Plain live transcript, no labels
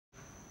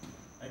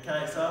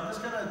Okay, so I'm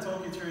just going to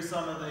talk you through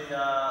some of the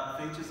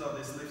features of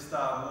this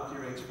Liftstar Walkie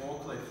Reach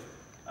Forklift.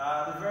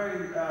 The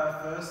very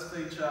first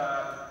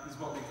feature is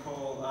what we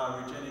call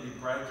regenerative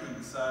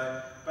braking.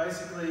 So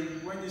basically,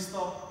 when you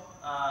stop,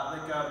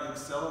 let go of the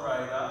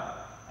accelerator,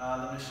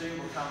 the machine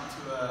will come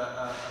to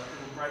a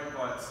little brake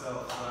by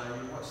itself. So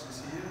you watch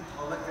this here.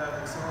 I'll let go of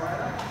the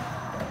accelerator,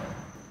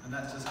 and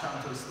that's just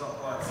come to a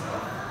stop by itself.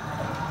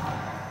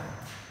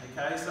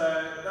 Okay,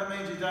 so that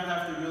means you don't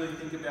have to really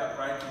think about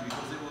braking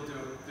because it will do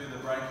the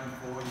braking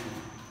for you.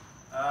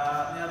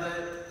 Now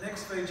the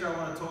next feature I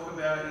want to talk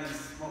about is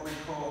what we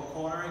call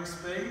cornering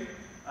speed.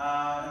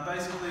 And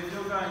basically if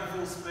you're going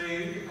full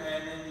speed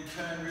and then you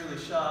turn really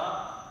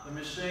sharp, the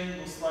machine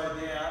will slow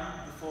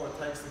down before it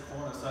takes the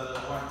corner so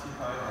that it won't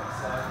tip over.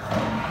 So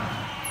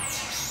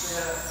see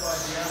how that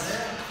slows down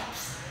there?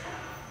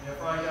 Now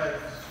if I go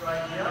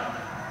straight here,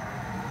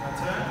 I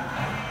turn,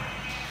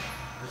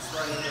 it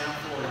slows down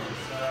for you.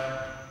 So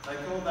they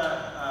call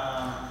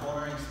that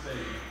cornering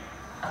speed.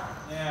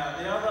 Now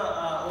the other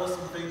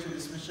awesome feature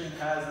this machine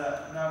has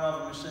that no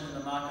other machine in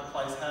the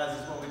marketplace has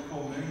is what we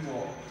call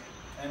Moonwalk.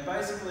 And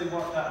basically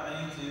what that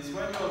means is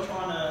when you're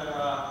trying to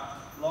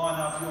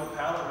line up your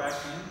pallet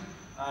racking,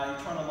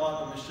 you're trying to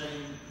line the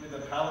machine with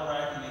a pallet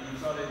racking and you've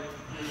got to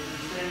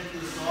stand to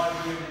the side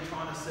here and you're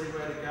trying to see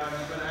where to go and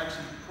you've got to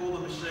actually pull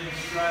the machine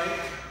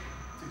straight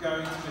to go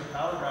into your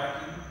pallet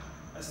racking.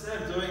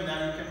 Instead of doing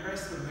that, you can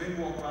press the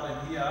Moonwalk button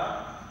here,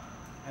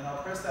 and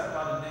I'll press that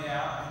button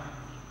now.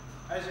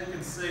 As you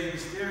can see, the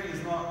steering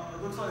is not,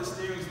 it looks like the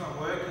steering is not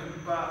working,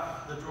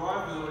 but the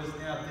drive wheel is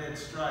now dead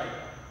straight,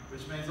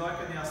 which means I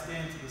can now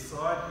stand to the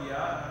side here,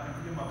 and I can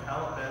put in my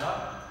pallet better,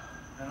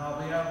 and I'll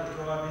be able to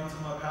drive into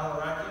my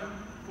pallet racking,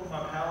 put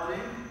my pallet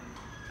in,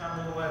 come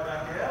all the way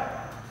back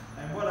out,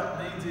 and what that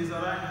means is I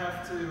don't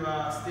have to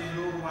stand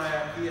all the way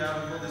out here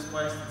with all this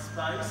wasted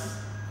space.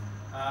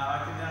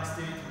 I can now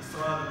stand to the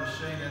side of the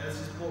machine, and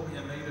this has bought me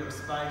a metre of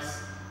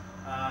space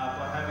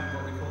by having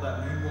what we call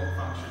that Moonwalk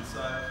function. So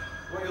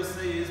what you'll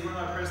see is when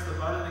I press the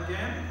button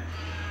again,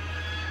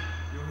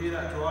 you'll hear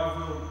that drive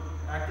wheel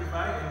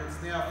activate, and it's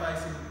now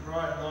facing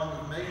right in line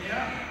with me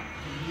now.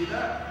 You can hear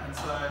that, and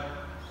so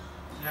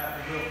now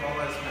the wheel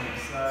follows me.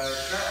 So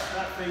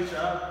that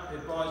feature,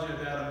 it buys you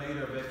about a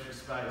metre of extra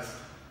space.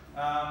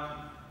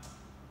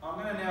 I'm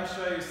going to now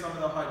show you some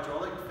of the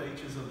hydraulic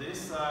features of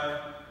this. So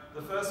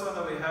the first one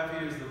that we have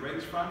here is the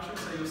reach function.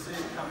 So you'll see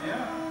it come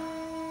out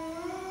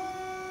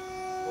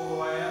all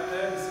the way out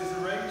there. This is a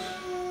reach.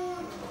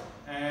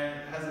 And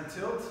it has a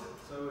tilt,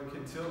 so we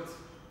can tilt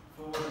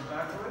forward and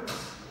backwards.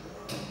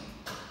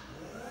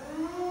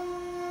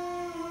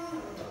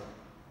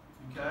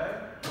 Okay,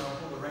 and I'll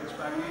pull the reach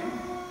back in.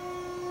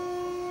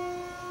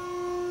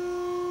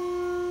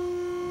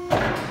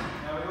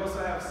 Now we also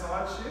have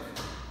side shift.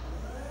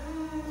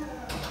 You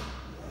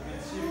can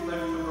shift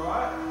left to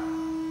right.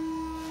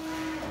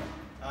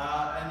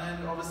 And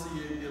then obviously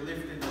you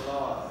lift and you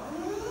lower.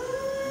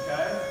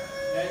 Okay?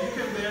 Now you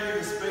can vary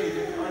the speed.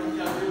 I can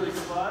go really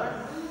slow.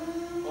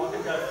 I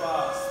can go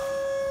fast.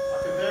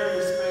 I can vary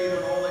the speed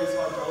on all these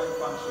hydraulic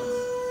functions.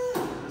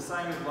 The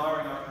same with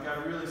lowering, I can go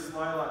really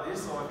slow like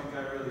this or I can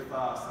go really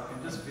fast. I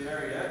can just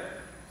vary it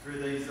through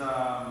these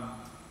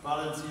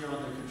buttons here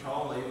on the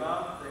control lever.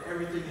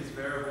 Everything is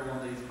variable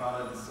on these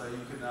buttons, so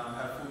you can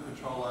have full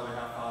control over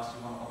how fast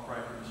you want to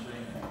operate the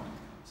machine.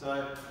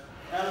 So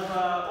out of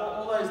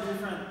all those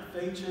different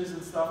features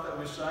and stuff that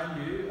we've shown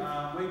you,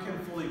 we can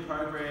fully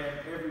program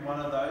every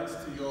one of those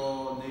to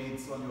your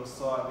needs on your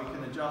site. We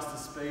can adjust the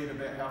speed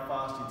about how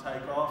fast you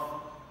take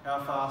off,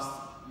 how fast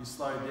you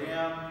slow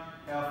down,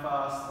 how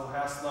fast or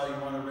how slow you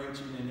want to reach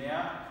in and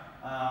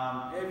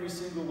out. Every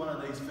single one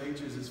of these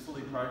features is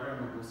fully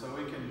programmable, so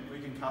we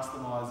can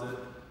customize it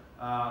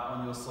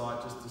on your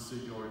site just to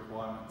suit your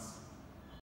requirements.